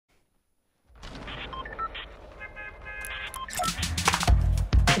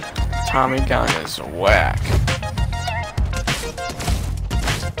Tommy gun is whack.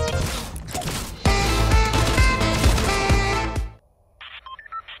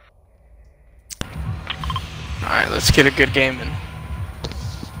 Alright, let's get a good game in.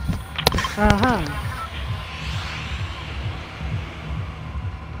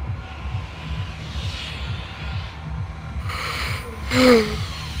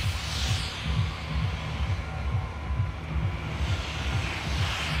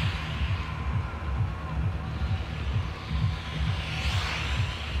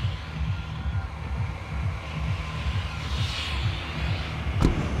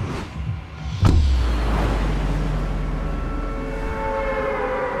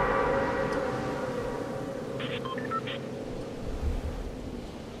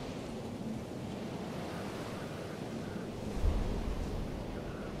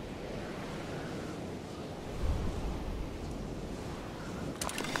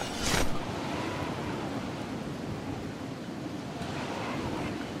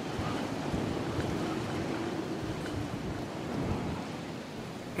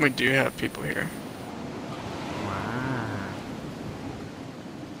 We do have people here. Wow.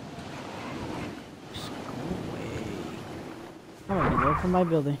 Just go away. I'm gonna go from my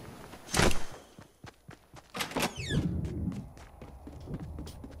building.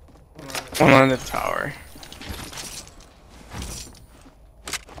 One on the tower.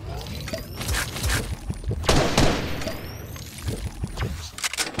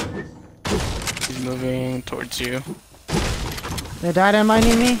 He's moving towards you. They died on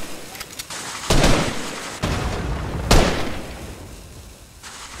mining me?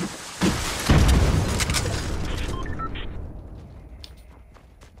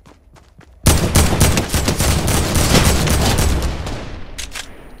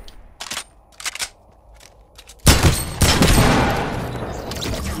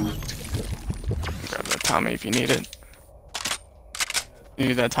 Grab that Tommy if you need it. You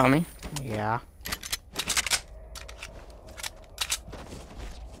need that Tommy? Yeah.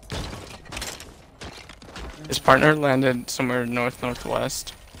 His partner landed somewhere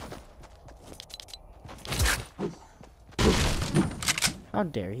northwest. How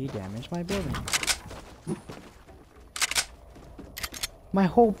dare he damage my building? My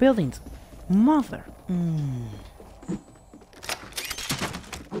whole building's mother.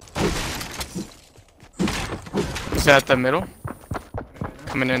 Is that the middle?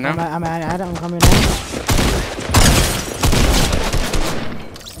 Coming in now? I'm coming in.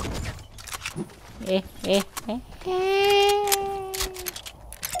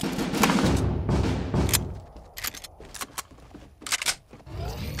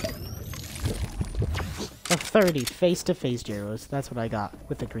 A 30 face-to-face gyros. That's what I got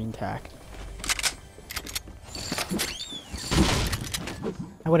with the green tack.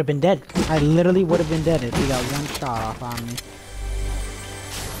 I would have been dead. I literally would have been dead if he got one shot off on me.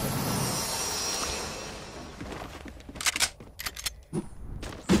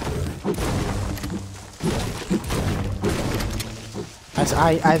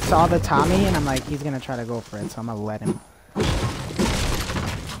 I saw the Tommy and I'm like, he's gonna try to go for it, so I'm gonna let him.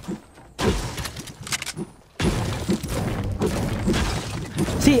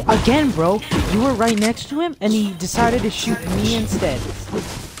 See, again, bro, you were right next to him and he decided to shoot me instead.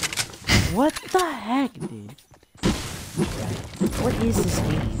 What the heck, dude? What is this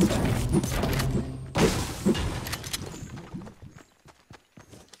game?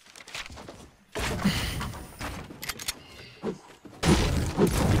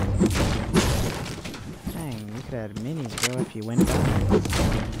 Had minis, bro, if you went down.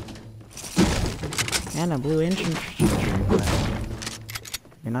 And a blue infantry, but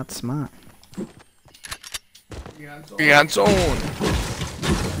you're not smart. We got zone.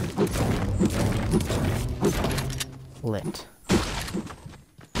 Lit.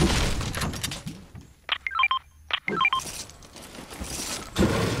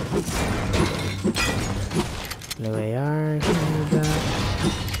 Blue AR,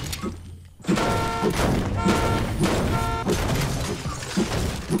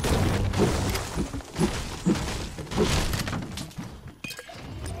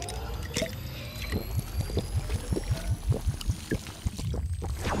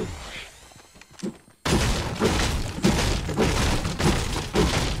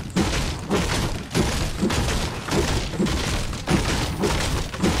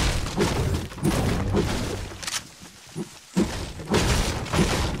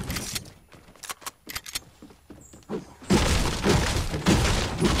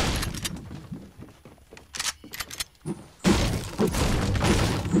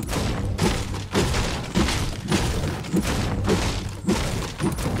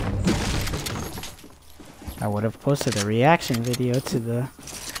 would have posted a reaction video to the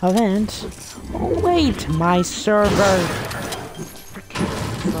event. Wait, my server.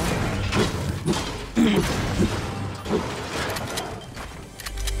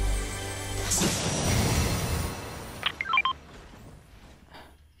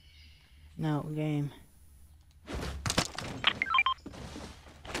 No game.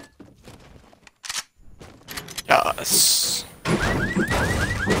 Yes.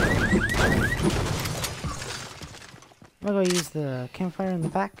 I'm gonna go use the campfire in the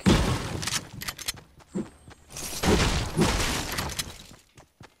back.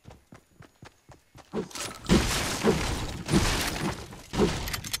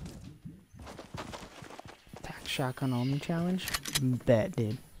 Attack shotgun only challenge? Bet,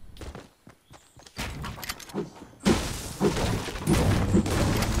 dude.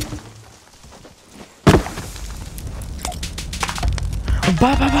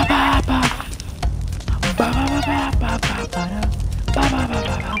 Ba ba ba ba ba. Ba ba ba ba ba ba ba ba ba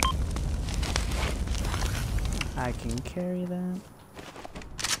ba ba. I can carry that.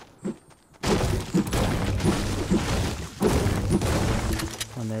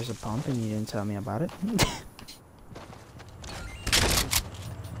 When there's a pump and you didn't tell me about it.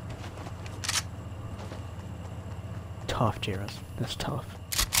 Tough, Jairus. That's tough.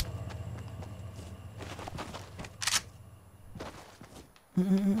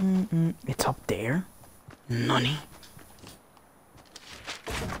 It's up there? Nunny.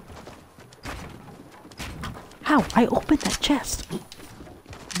 How? I opened that chest.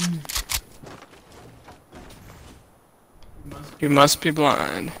 You must be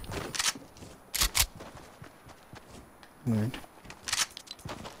blind. Weird.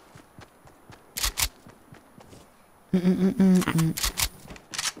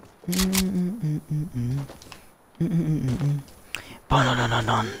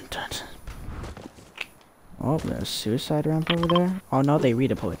 Oh, there's a suicide ramp over there. Oh no, they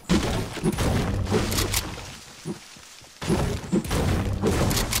redeployed.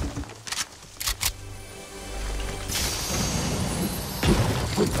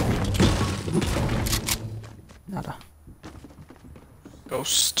 Nada.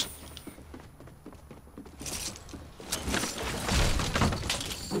 Ghost.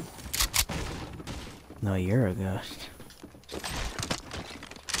 No, you're a ghost.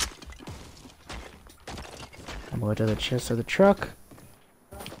 I'm going to the chest of the truck.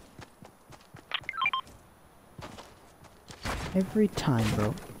 Every time,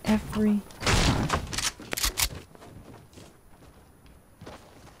 bro. Every time.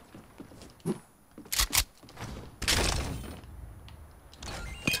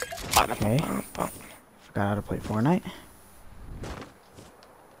 Okay. Forgot how to play Fortnite.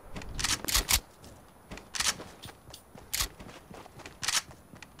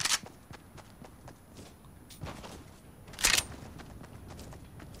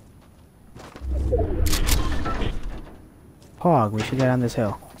 Pog, we should get on this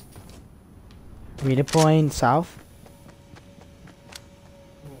hill. Redeploying south.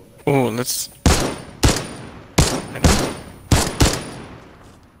 Oh, let's.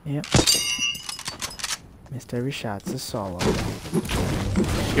 Yep. Missed every shot. It's a solo.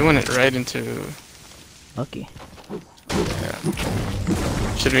 You went it right into. Lucky. Yeah.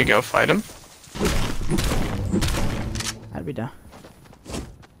 Should we go fight him? I'd be down.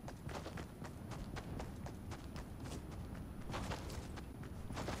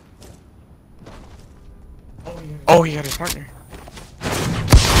 Oh, he got his partner.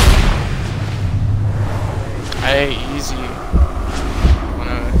 Hey, easy.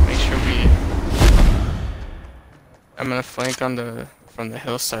 Wanna make sure we. I'm gonna flank on the from the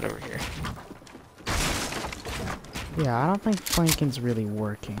hillside over here. Yeah, I don't think flanking's really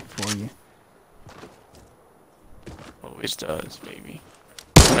working for you. Always does, baby.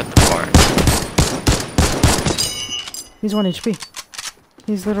 I'm at the barn. He's 1 HP.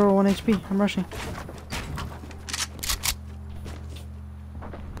 He's literal 1 HP. I'm rushing.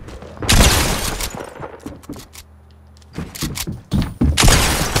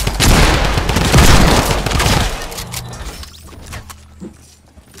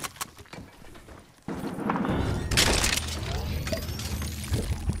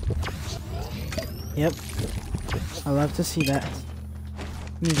 Yep. I love to see that.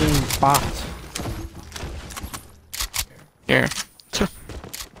 Me getting bopped. Here.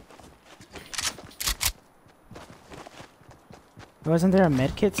 Wasn't there a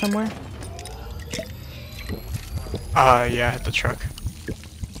med kit somewhere? Yeah, at the truck.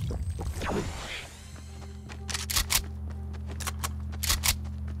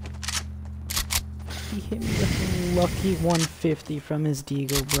 He hit me with a lucky 150 from his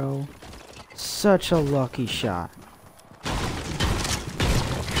deagle, bro. Such a lucky shot.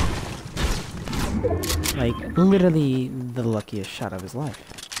 Like, literally the luckiest shot of his life.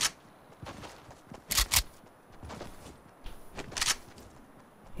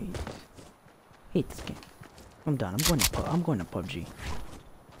 Hate this game. I'm done. I'm going to PUBG.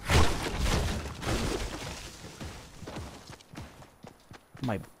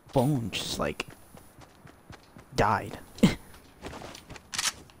 My bone just like died.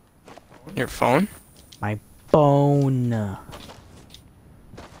 Your phone? My bone. I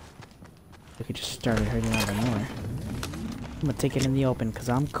could just started hurting out of nowhere. I'm gonna take it in the open because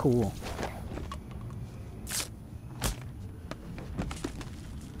I'm cool.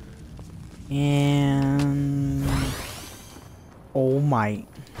 And oh my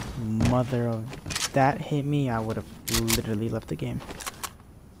mother of that hit me, I would have literally left the game.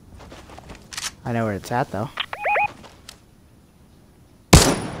 I know where it's at though.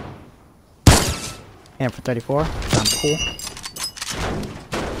 And for 34, I'm cool.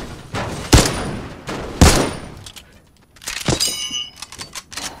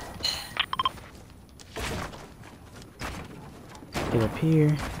 Get up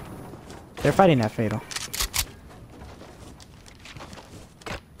here. They're fighting that fatal.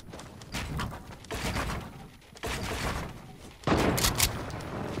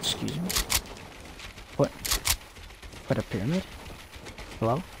 Excuse me. What? What, a pyramid?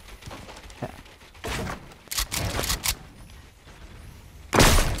 Hello?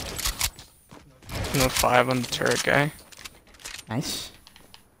 No 5 on the turret guy. Nice.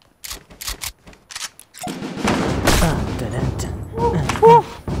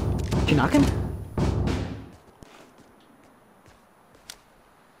 Did you knock him? Is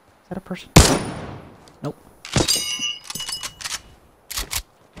that a person? Nope.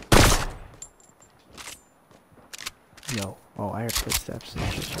 Yo. Oh, I heard footsteps.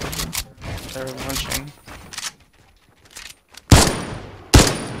 They're launching.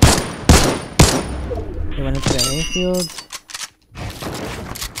 They went into the hayfield.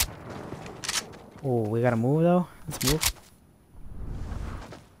 Oh, we gotta move though. Let's move.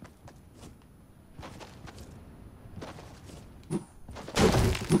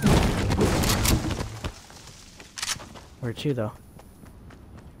 Where to though?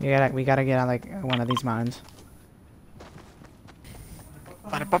 We gotta get on like one of these mountains.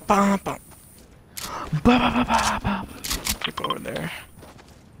 People over there.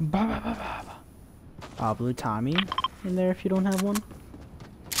 Blue Tommy in there if you don't have one.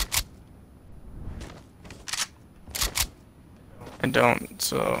 I don't,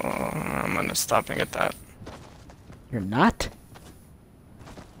 so I'm gonna stop and get that. You're not?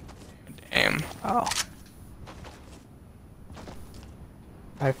 Damn. Oh.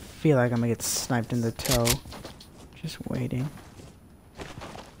 I feel like I'm gonna get sniped in the toe. Just waiting.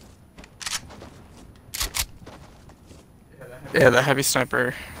 Yeah, the heavy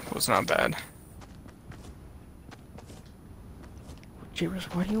sniper was not bad. Jeebers,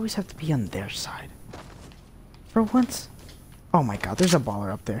 why do you always have to be on their side? For once? Oh my god, there's a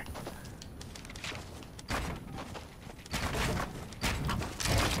baller up there.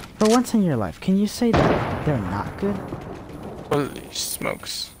 For once in your life, can you say that they're not good? Holy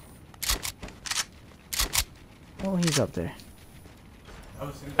smokes. Oh, he's up there.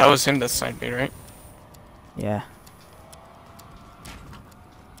 That was him that sniped me, right? Yeah.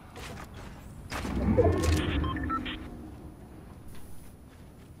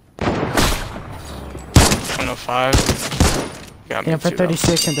 Oh, 5. Got me Yeah, for too,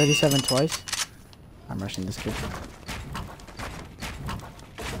 36 and 37 twice. I'm rushing this kid.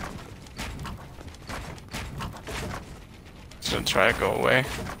 So try to go away.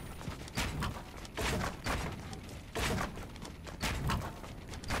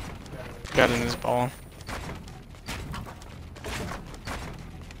 Got in his ball.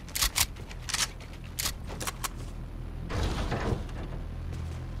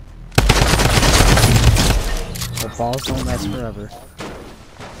 The balls don't last forever.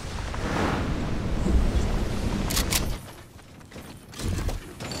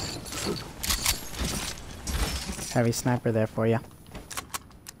 Heavy sniper there for you.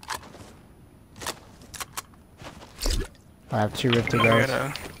 I have 2 rift to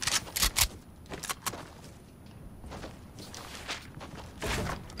go.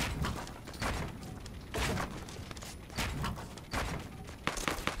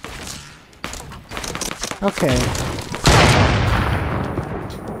 Okay.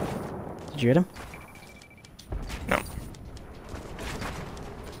 Did you hit him? No.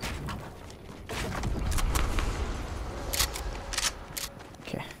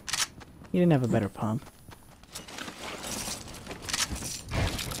 Okay. You didn't have a better pump.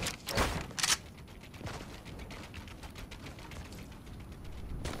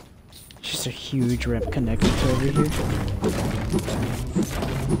 huge ramp connected to over here.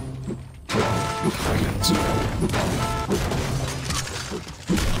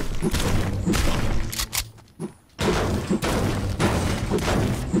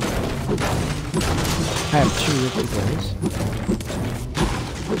 I have 2 rifty boys.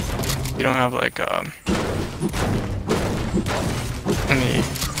 You don't have like any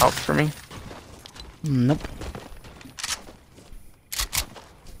help for me? Nope.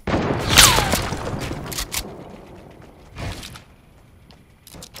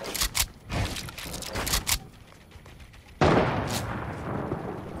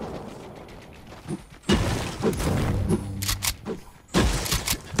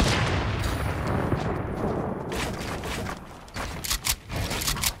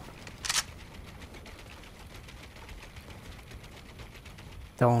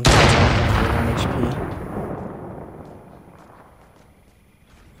 Don't 1 HP.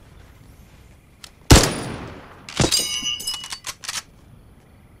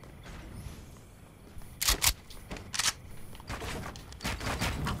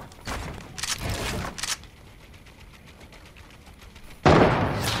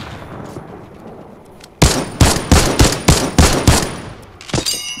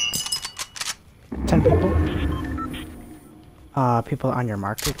 People on your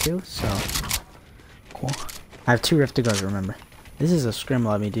marker too, so cool. I have 2 rift to go, remember. This is a scrim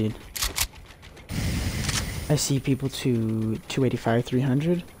lobby, dude. I see people to 285,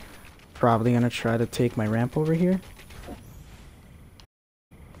 300. Probably gonna try to take my ramp over here.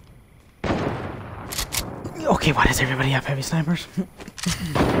 Okay, why does everybody have heavy snipers?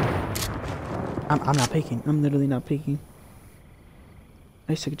 I'm not peeking. I'm literally not peeking.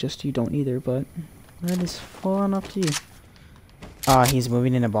 I suggest you don't either, but that is full on up to you. He's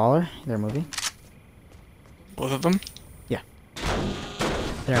moving in a baller. They're moving. Both of them? Yeah.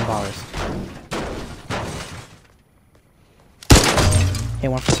 They're in ballers. Hit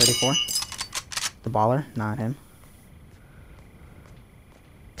 1 for 34. The baller, not him.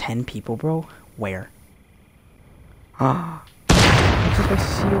 10 people, bro? Where? Ah. Looks like I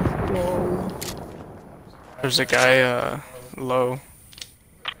see a bro. There's a guy, low.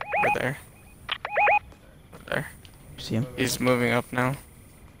 Over there. Over there. See him? He's moving up now.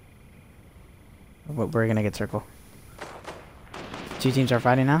 We're gonna get circle. 2 teams are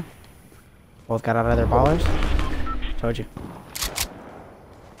fighting now. Both got out of their ballers. Told you.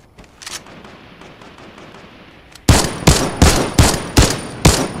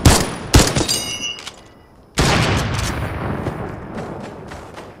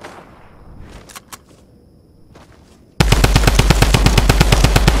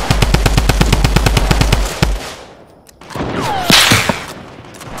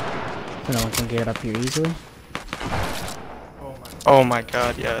 No one can get up here easily. Oh my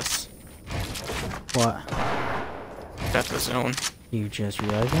god, yes. What? Got the zone. You just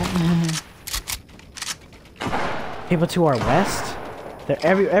realized that? People to our west?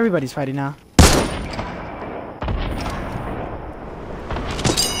 Everybody's fighting now.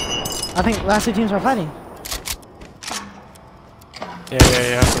 I think last 2 teams are fighting.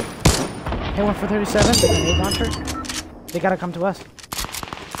 Yeah. Hit 1 for 37, the grenade launcher. They gotta come to us.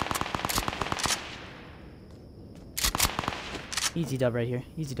 Easy dub right here.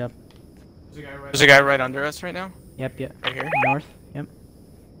 Easy dub. There's a guy right under us right now? Yep. Right here? North. Yep.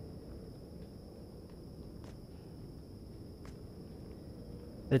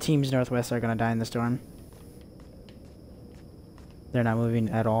 The teams northwest are gonna die in the storm. They're not moving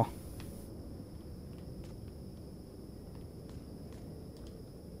at all.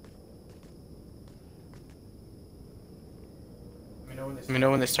 Let me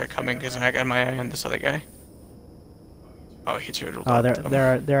know when they start coming, because I got my eye on this other guy. Oh, he cheered. Oh,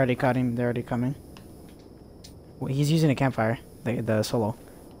 they're already caught him. They're already coming. Well, he's using a campfire. The solo.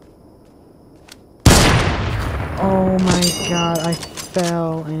 Oh my god! I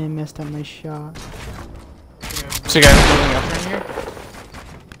fell and I messed up my shot. There's a guy building up right here.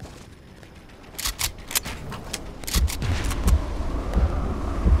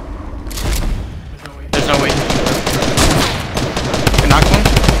 There's no way. You knocked one?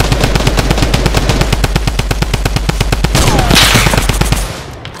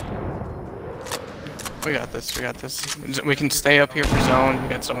 We got this, we got this. We can stay up here for zone, we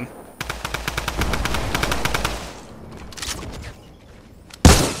got zone.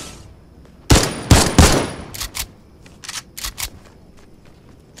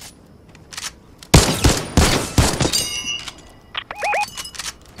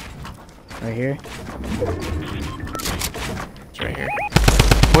 Right here. It's right here.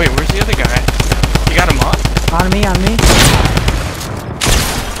 Wait, where's the other guy? You got him up? On me, on me.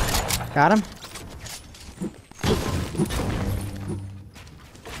 Got him.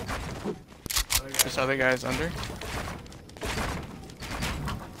 This other guy's under.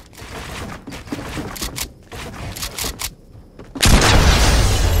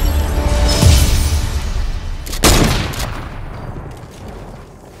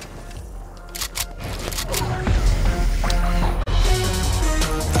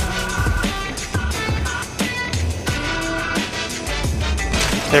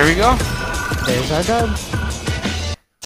 There we go. There's our dub.